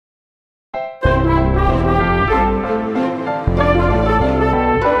Hey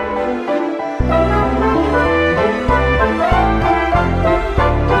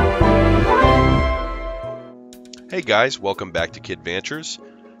guys, welcome back to Kidventures.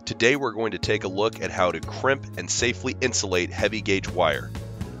 Today we're going to take a look at how to crimp and safely insulate heavy gauge wire.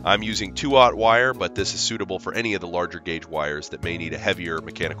 I'm using 2/0 wire, but this is suitable for any of the larger gauge wires that may need a heavier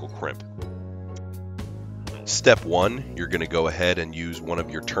mechanical crimp. Step 1, you're going to go ahead and use one of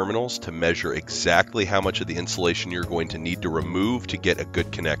your terminals to measure exactly how much of the insulation you're going to need to remove to get a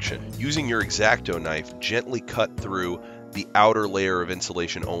good connection. Using your X-Acto knife, gently cut through the outer layer of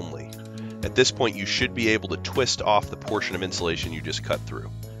insulation only. At this point, you should be able to twist off the portion of insulation you just cut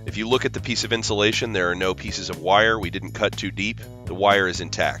through. If you look at the piece of insulation, there are no pieces of wire. We didn't cut too deep. The wire is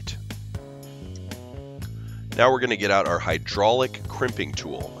intact. Now we're going to get out our hydraulic crimping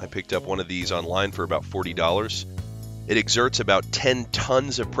tool. I picked up one of these online for about $40. It exerts about 10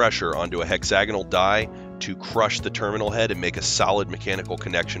 tons of pressure onto a hexagonal die to crush the terminal head and make a solid mechanical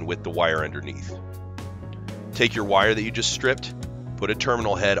connection with the wire underneath. Take your wire that you just stripped, put a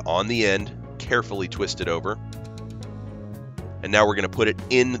terminal head on the end, carefully twist it over, and now we're going to put it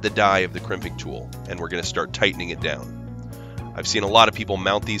in the die of the crimping tool, and we're going to start tightening it down. I've seen a lot of people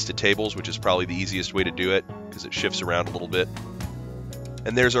mount these to tables, which is probably the easiest way to do it because it shifts around a little bit.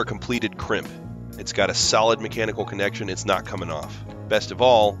 And there's our completed crimp. It's got a solid mechanical connection, it's not coming off. Best of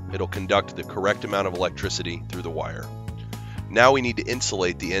all, it'll conduct the correct amount of electricity through the wire. Now we need to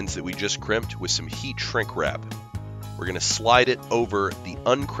insulate the ends that we just crimped with some heat shrink wrap. We're going to slide it over the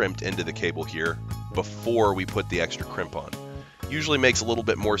uncrimped end of the cable here before we put the extra crimp on. Usually makes a little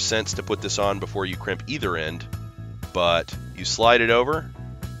bit more sense to put this on before you crimp either end, but you slide it over,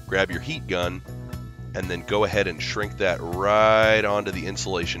 grab your heat gun, and then go ahead and shrink that right onto the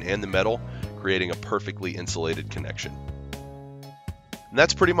insulation and the metal, creating a perfectly insulated connection. And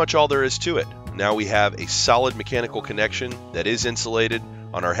that's pretty much all there is to it. Now we have a solid mechanical connection that is insulated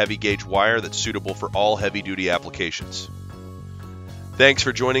on our heavy gauge wire that's suitable for all heavy duty applications. Thanks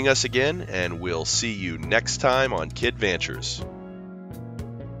for joining us again, and we'll see you next time on Kidventures.